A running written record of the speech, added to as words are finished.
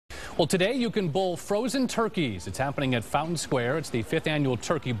Well, today you can bowl frozen turkeys. It's happening at Fountain Square. It's the 5th annual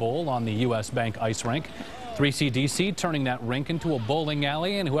Turkey Bowl on the U.S. Bank Ice Rink. 3CDC turning that rink into a bowling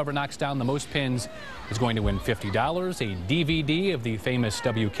alley, and whoever knocks down the most pins is going to win $50, a DVD of the famous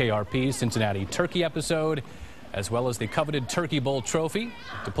WKRP Cincinnati Turkey episode, as well as the coveted Turkey Bowl trophy.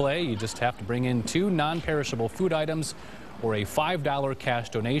 To play, you just have to bring in 2 non-perishable food items or a $5 cash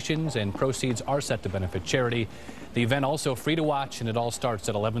donations, and proceeds are set to benefit charity. The event also free to watch, and it all starts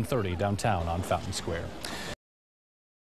at 11:30 downtown on Fountain Square.